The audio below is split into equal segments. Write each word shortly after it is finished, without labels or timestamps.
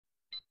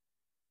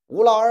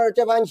吴老二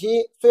这盘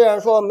棋虽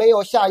然说没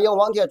有下赢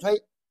王铁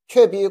锤，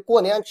却比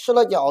过年吃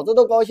了饺子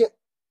都高兴。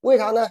为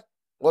啥呢？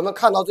我们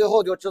看到最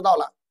后就知道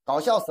了，搞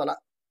笑死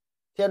了。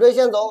铁锤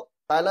先走，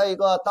摆了一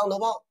个当头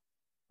炮，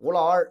吴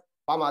老二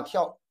把马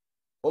跳，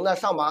红的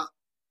上马，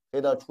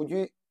黑的出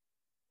车。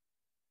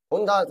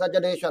红的在这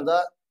里选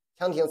择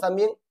强挺三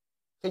兵，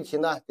黑棋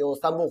呢就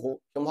三步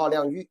虎，平炮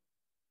两车。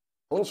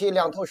红棋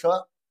两头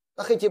蛇，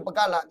那黑棋不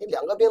干了，你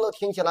两个兵都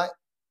挺起来，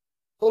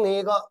送你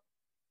一个。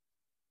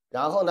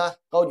然后呢，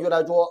高车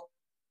来捉，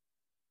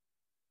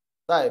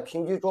再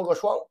平车捉个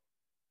双，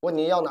问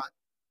你要哪？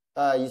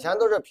以前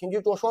都是平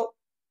车捉双，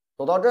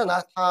走到这儿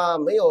呢，他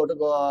没有这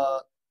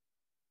个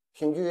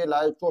平车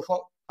来捉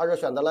双，他是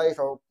选择了一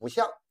手补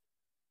象。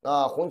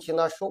红棋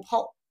呢收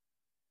炮，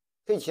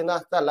黑棋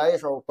呢再来一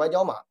手拐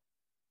角马，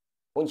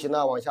红棋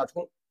呢往下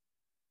冲，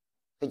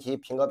黑棋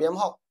平个边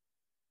炮，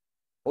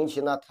红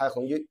棋呢抬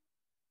横车，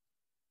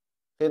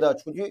黑的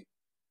出车，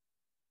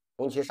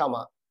红棋上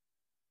马。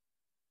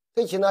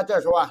黑棋呢，这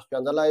时候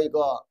选择了一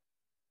个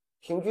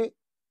平车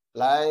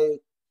来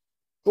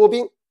捉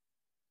兵。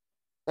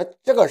那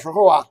这个时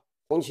候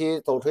红棋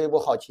走出一步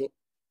好棋，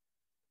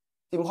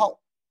进炮，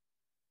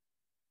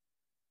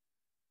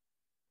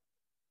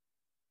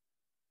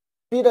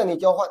逼着你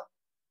交换，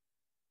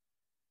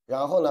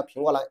然后呢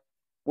平过来，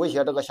威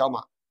胁这个小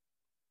马，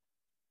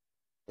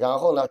然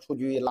后呢出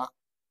车一拉，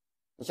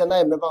你现在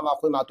也没办法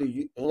回马对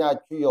车，人家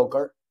车有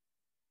根儿，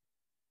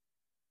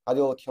他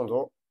就挺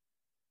卒，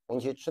红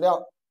棋吃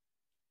掉。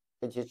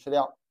黑棋吃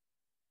掉，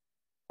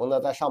红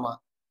的再上马，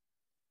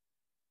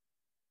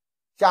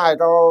下一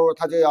招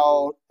他就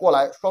要过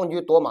来双车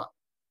夺马，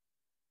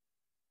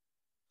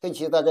黑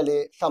棋在这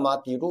里上马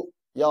抵住，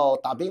要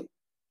打兵，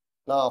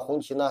那红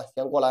棋呢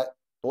先过来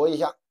夺一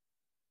下，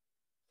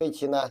黑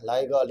棋呢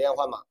来一个连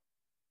环马，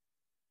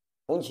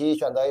红棋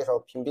选择一手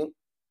平兵，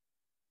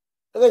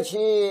这个棋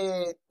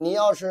你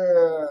要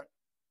是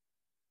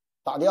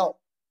打掉，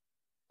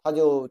他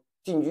就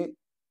进车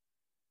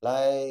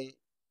来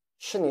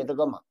吃你这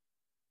个马。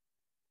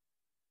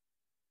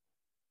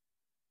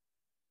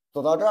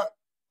走到这儿，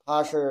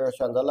他是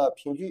选择了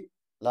平车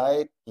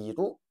来抵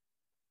住，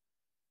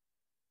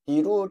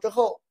抵住之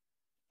后，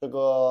这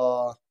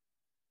个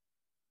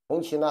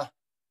红棋呢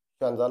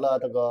选择了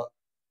这个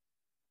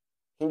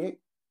平车，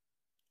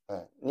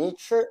你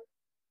吃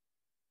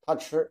他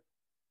吃，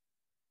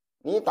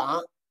你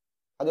打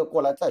他就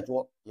过来再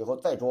捉，以后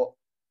再捉。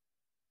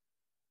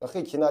那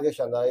黑棋呢就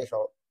选择一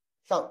手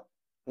上，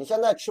你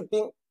现在吃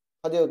兵，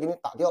他就给你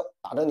打掉，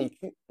打着你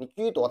车，你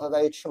车一躲，他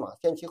再一吃马，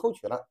先棋后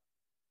取了。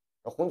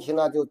红棋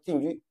呢就进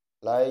车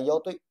来邀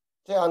对，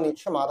这样你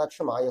吃马，他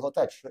吃马以后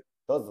再吃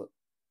得子，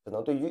只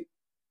能对车，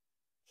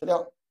吃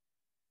掉，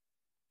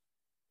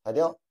踩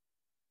掉，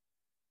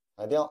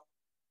踩掉，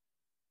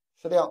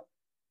吃掉。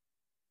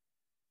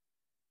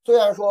虽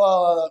然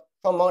说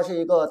双方是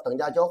一个等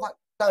价交换，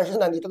但是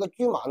呢，你这个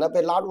车马呢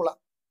被拉住了，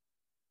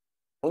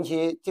红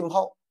棋进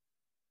炮，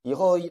以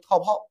后一套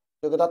炮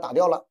就给他打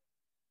掉了。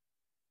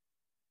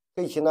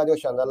黑棋呢就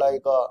选择了一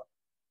个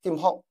进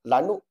炮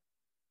拦住。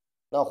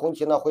那红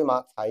棋呢回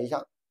马踩一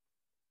下，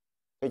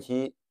黑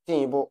棋进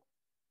一步，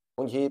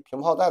红棋平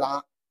炮再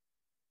打，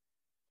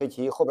黑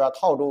棋后边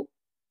套住，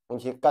红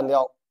棋干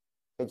掉，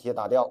黑棋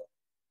打掉，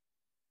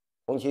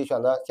红棋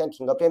选择先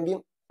挺个边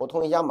兵，活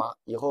通一下马，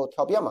以后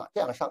跳边马这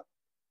样上，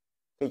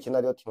黑棋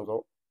呢就挺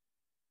卒，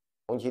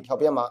红棋跳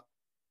边马，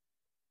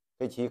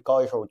黑棋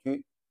高一手车，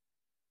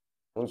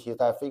红棋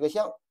再飞个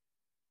象。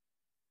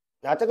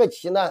那这个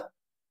棋呢，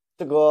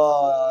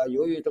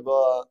由于这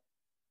个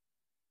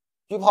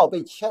车炮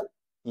被牵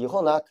以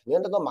后呢，肯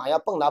定这个马呀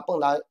蹦跶蹦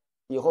跶，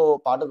以后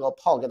把这个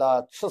炮给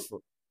它吃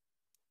死。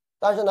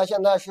但是呢，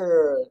现在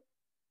是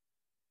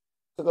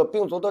这个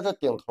兵卒都是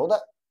顶头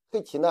的，黑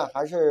棋呢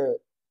还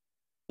是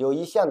有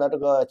一线的这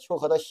个求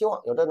和的希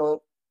望，有这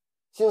种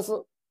心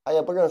思，他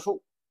也不认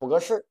输，补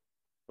个士。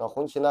那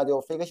红棋呢就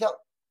飞个象，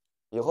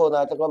以后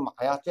呢这个马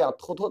呀这样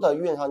偷偷的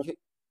运上去，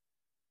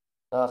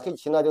黑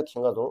棋呢就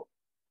挺个卒，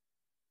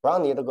不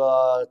让你这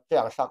个这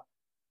样上。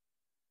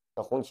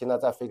那红棋呢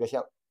再飞个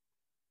象。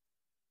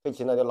黑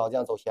棋呢就老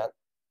将走闲，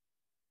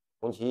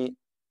红棋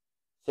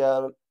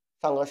先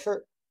上个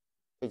士，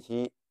黑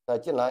棋再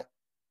进来，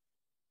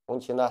红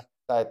棋呢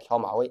再调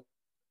马位，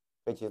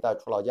黑棋再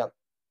出老将。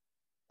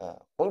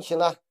红棋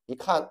呢一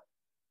看，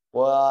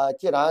我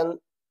既然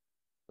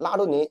拉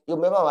住你，又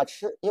没办法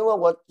吃，因为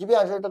我即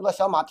便是这个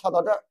小马跳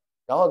到这儿，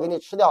然后给你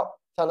吃掉，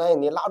相当于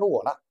你拉住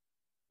我了，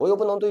我又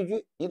不能对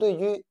车，一对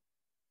车，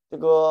这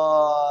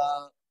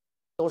个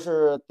都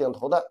是顶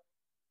头的，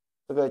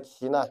这个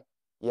棋呢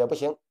也不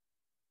行。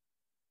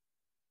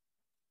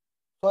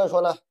所以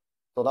说呢，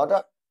走到这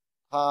儿，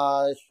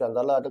他选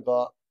择了这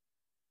个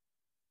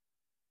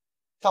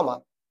上马，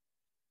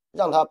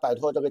让他摆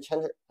脱这个牵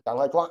制，赶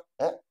快抓，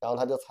然后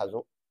他就踩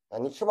卒，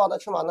你吃炮他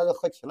吃马，那就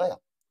和棋了呀。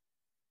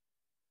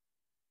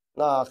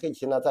那黑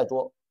棋呢再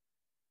捉，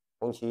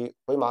红棋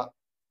回马，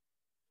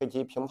黑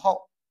棋平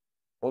炮，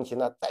红棋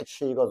呢再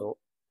吃一个卒，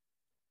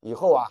以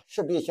后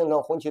势必形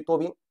成红棋多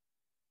兵，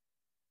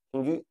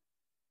平车，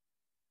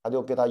他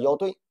就给他邀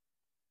对，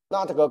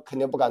那这个肯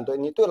定不敢对，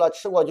你对了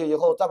吃过去以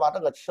后，再把这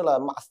个吃了，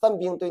马3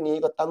兵对你一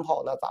个单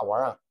炮，那咋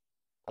玩啊？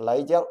来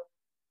一将，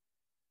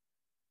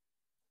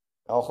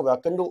然后后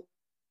边跟住，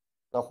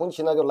那红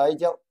旗呢就来一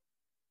将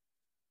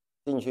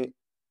进去，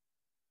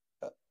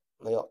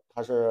没有，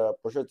他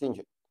不是进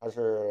去，他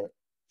是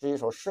支一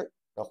手士，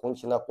那红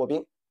旗呢过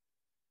兵，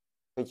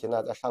黑棋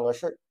呢再上个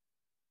士，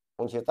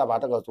红旗再把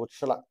这个卒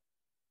吃了。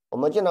我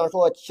们经常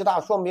说棋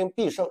大双兵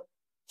必胜，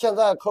现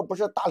在可不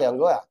是大2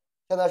个呀，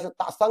现在是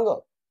大3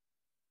个。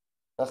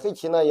那黑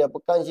棋呢也不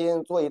甘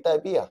心坐以待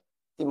毙啊，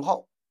进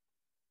炮，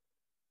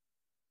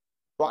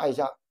抓一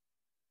下，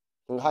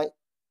平开。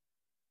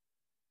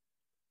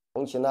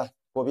红棋呢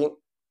过兵，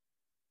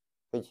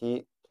黑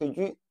棋退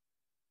车，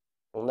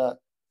红呢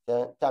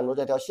先站住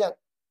这条线，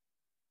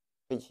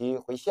黑棋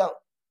回象，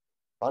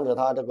防止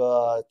他这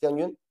个将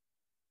军，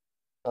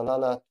让他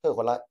呢退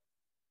回来，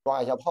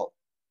抓一下炮，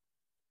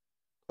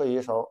退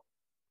一手，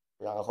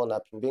然后呢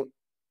平兵。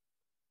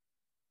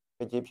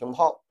黑棋平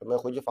炮，准备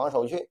回去防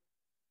守去。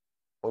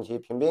红棋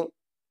平兵，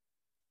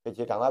黑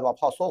棋赶快把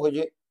炮缩回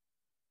去。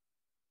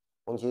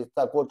红棋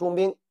再过中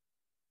兵，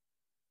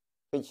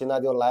黑棋呢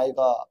就来一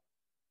个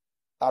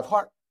大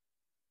串，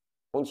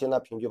红棋呢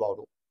平车保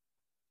住。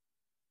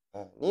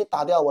你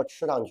打掉我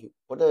吃上去，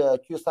我这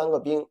车3个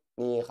兵，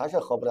你还是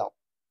合不了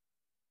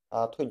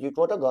啊。退车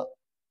捉这个，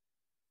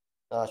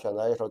选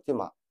择一手进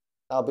马，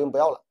那兵不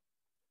要了。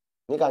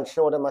你敢吃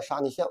我这么杀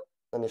你象，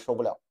那你受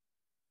不了，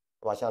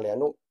把象连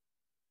住，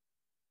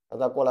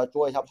再过来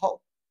捉一下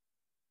炮，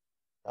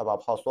再把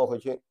炮缩回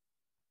去。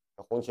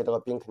红棋这个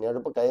兵肯定是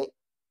不给，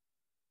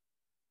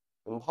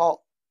平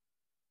炮，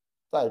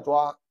再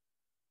抓，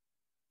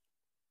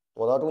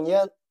躲到中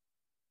间，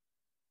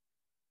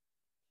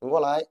平过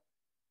来，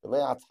准备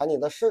踩你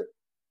的士，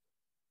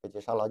黑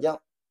棋上老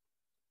将，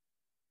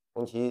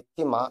红棋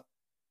进马，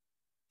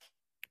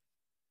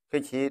黑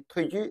棋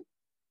退车，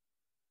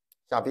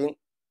下兵，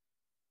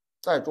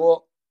再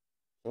捉，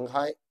平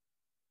开，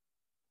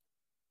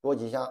捉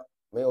几下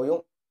没有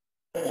用，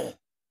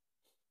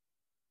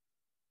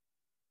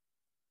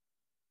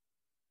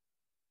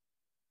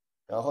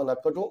然后呢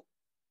搁住，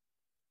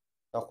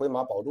那回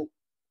马保住，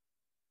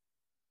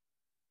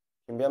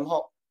平边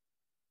炮，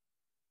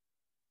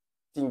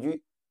进车。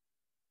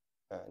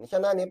你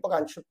现在你不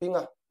敢吃兵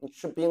啊，你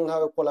吃兵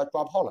他过来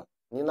抓炮了，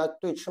你来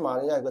对吃马，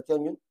人家有个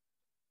将军，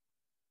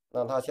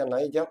让他先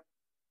来一将，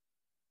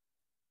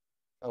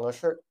上个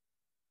士，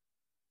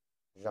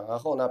然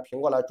后呢平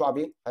过来抓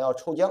兵，还要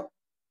抽将，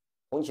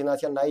红棋呢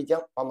先来一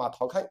将，把马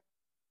逃开，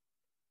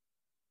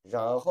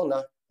然后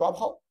呢抓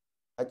炮，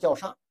还叫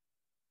杀，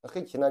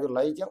黑棋呢就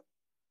来一将，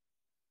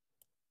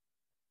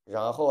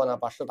然后呢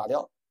把士打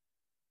掉，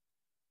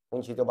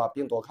红棋就把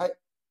兵躲开，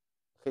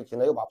黑棋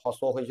呢又把炮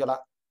缩回去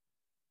了，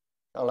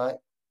上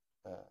来，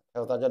还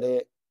有在这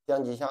里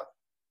将几下，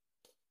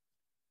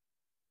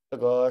这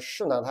个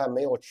士呢他也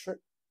没有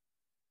吃，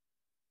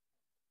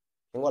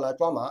平过来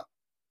抓马，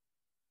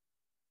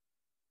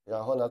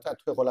然后呢再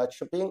退回来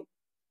吃兵，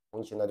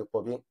红棋呢就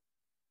过兵，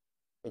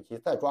黑棋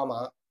再抓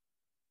马，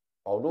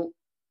保住，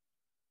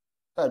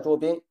再捉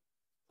兵，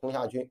冲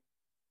下去，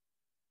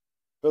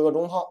搁个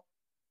中炮，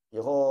以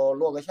后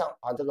落个象，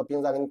把这个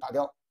兵再给你打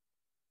掉。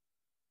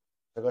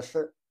这个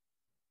士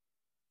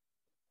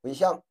回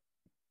象，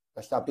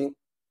下兵，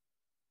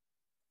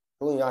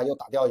终于又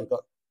打掉一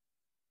个。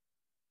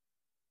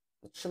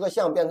吃个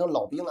象变成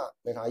老兵了，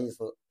没啥意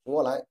思。平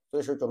过来，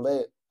随时准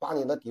备抓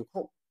你的底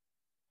裤，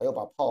还有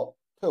把炮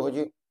退回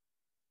去，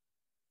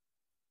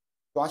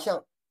抓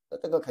象，那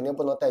这个肯定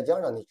不能带将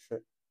让你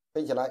吃，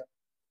飞起来，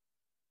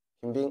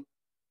平兵，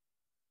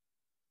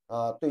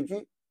对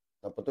车，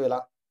那不对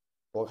了，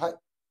躲开，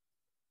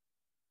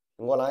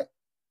平过来，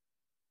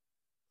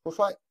出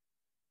帅，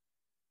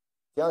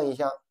将一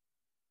下，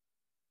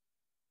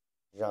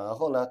然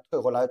后呢退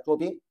回来捉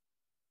兵。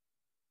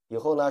以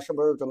后呢，是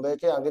不是准备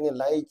这样给你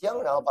来一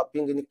将，然后把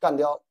兵给你干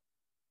掉？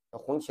那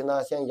红棋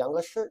呢，先扬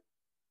个士，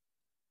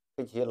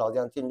黑棋老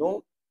将进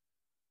中，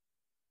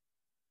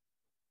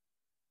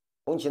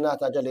红棋呢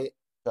在这里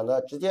选择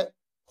直接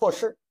破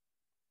士，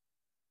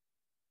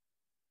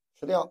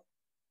吃掉，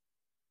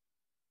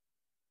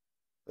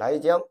来一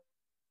将，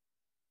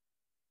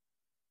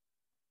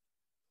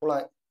出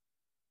来，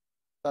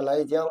再来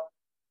一将，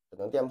只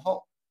能垫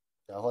炮，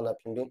然后呢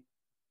平兵，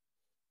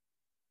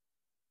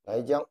来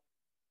一将，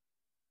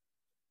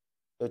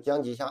就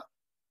将几下。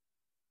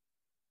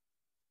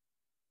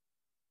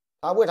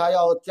他为啥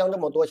要将这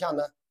么多下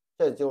呢？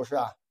这就是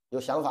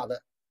有想法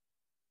的。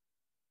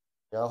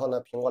然后呢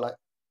平过来，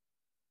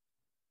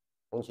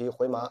红棋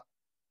回马，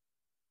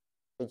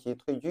黑棋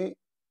退车，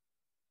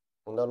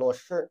红的落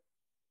士，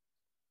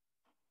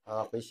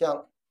回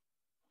象，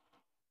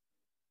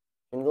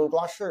平中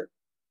抓士，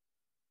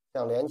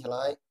象连起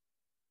来，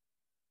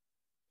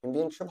平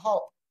兵吃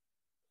炮，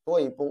多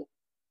一步，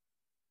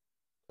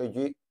退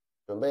车，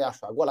准备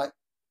甩过来，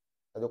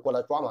他就过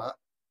来抓马，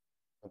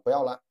不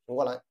要了，平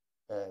过来，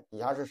底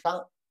下是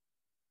杀，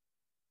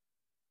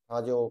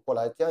他就过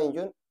来将一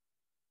军，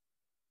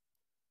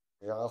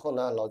然后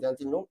呢老将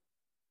进中，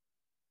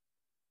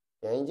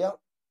点一将，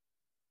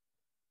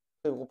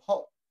退步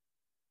炮，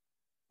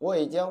我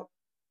也将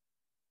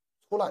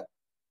出来，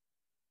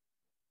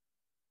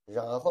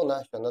然后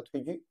呢选择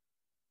退车，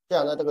这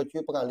样呢这个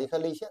车不敢离开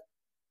内线，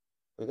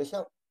回个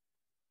象，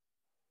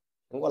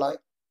平过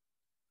来，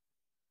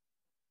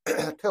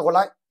退回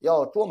来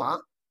要捉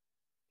马，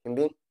平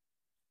兵，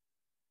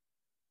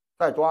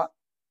再抓，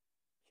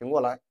平过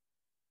来，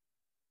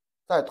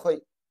再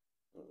退，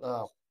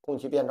红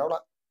旗变招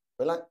了，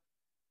回来，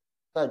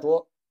再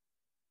捉，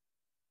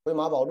回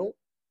马保住，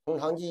从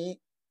长计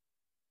议，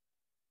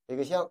一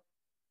个象，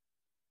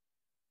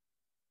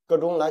各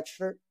中来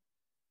吃，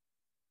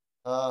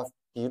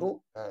抵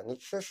住，你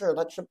吃士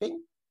他吃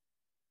兵，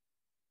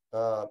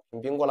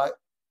平兵过来，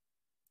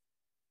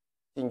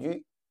进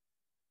车，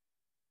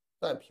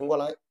再平过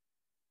来，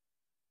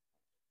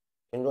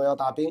平中要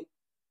打兵，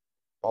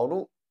保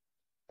住，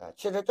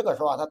其实这个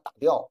时候他打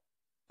掉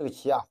这个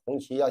棋红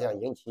棋要想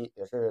赢棋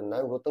也是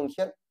难如登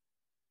天，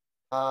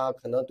他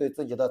可能对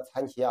自己的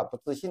残棋不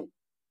自信，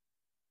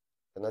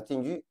可能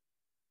进车，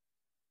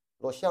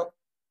落象，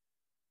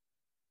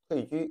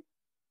退车，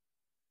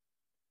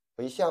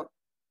回象，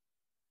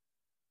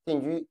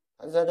进车，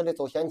还是在这里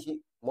走闲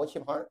棋，磨棋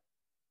盘，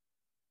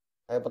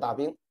还不打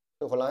兵，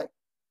退回来，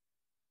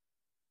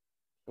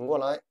平过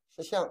来，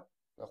吃象，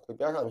回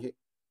边上去，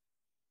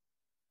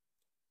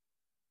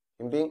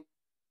平兵，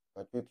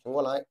车平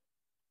过来，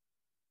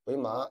回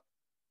马，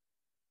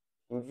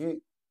平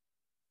车，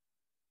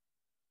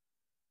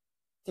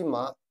进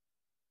马，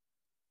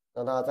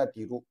让他再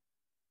抵住，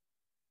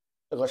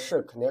这个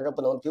士肯定是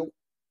不能丢，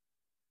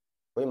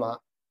回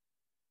马，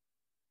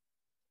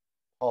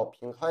炮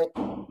平开，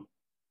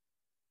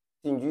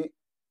进车，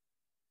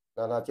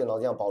让他进老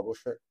将保住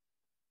士，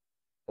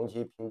红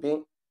旗平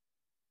兵，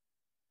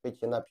黑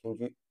棋呢平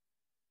车，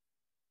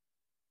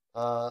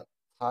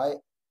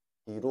才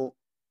抵住，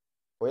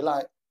回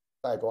来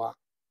再抓，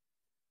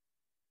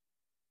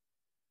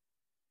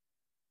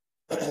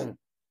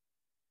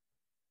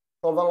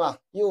双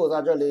方又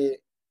在这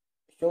里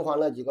循环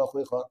了几个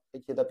回合，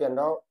黑棋的变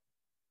招，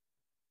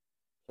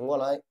平过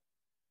来，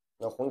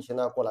那红棋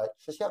呢过来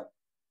吃象，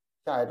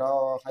下一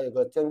招还有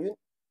个将军，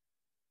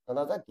让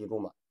他再抵住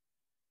嘛，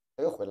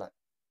他又回来，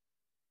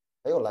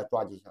他又来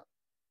抓几下，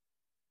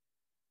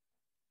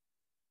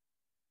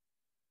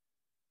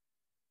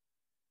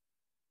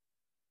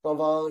双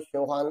方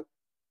循环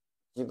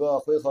几个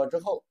回合之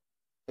后，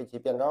黑棋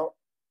变招，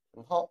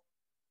平炮，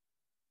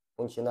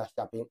红棋呢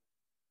下兵，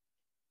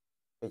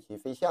黑棋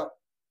飞象，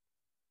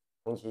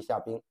红棋下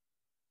兵，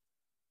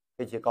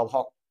黑棋高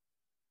炮，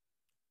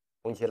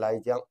红棋来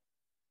一将，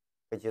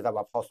黑棋再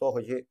把炮缩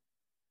回去，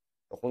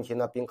红棋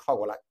呢兵靠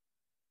过来，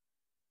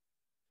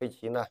黑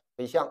棋呢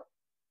飞象，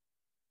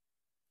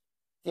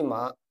进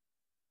马，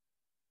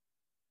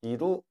抵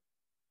住，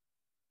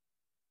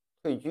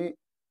退车，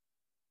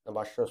那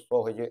把士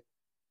缩回去，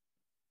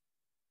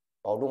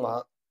保住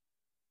马，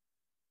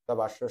再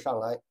把士上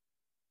来，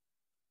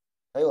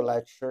他又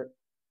来吃，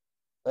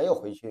他又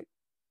回去，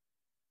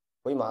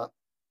回马，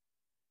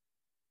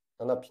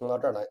让他平到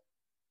这儿来，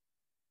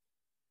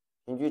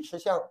平车吃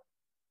象，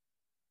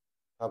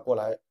他过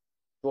来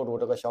捉住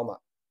这个小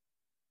马，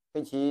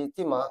黑棋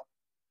进马，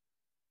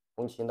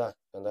红棋呢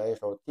选择一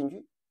手进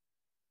车，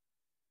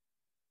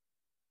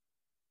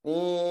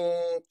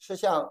你吃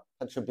象，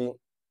他吃兵，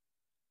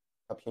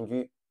他平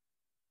车，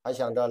还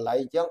想着来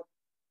一将，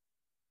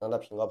让他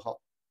平个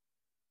炮，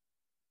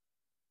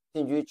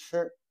进车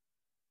吃，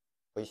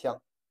回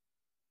象，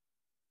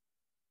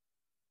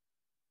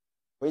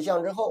回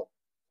象之后，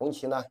红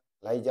棋呢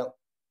来一将，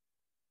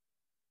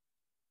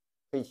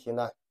黑棋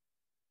呢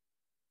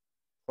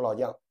出老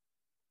将，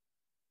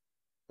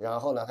然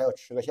后呢他又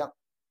吃个象，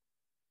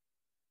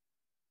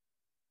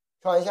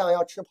吃完象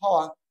要吃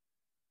炮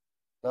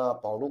那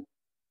保住，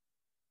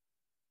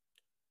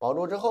保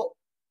住之后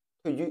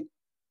退车，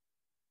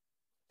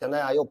现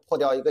在又破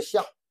掉一个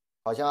象，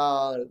好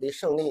像离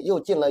胜利又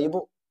近了一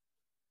步。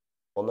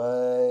我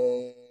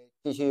们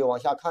继续往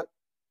下看，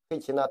黑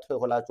棋呢退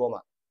回来捉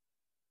马，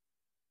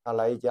他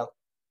来一将，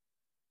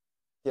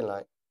进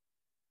来，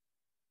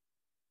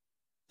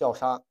叫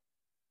杀，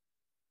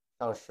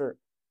上士，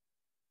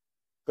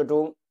搁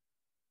中，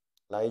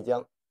来一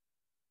将，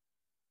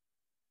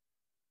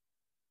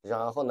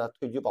然后呢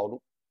退车保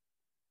住，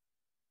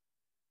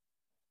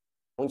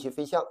红棋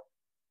飞象，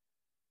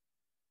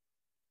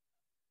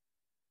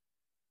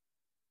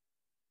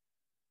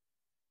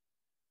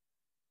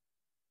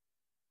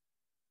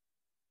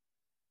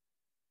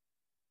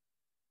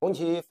红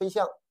棋飞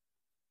象，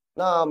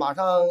那马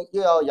上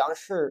又要杨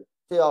氏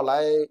就要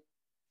来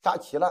杀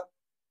棋了。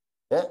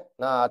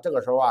那这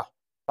个时候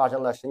发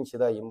生了神奇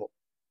的一幕，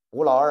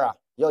吴老二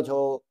要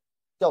求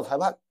叫裁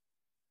判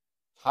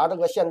查这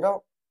个线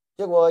招，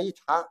结果一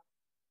查，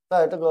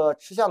在这个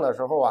吃象的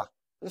时候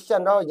这个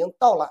线招已经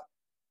到了，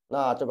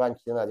那这盘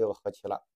棋呢就和棋了。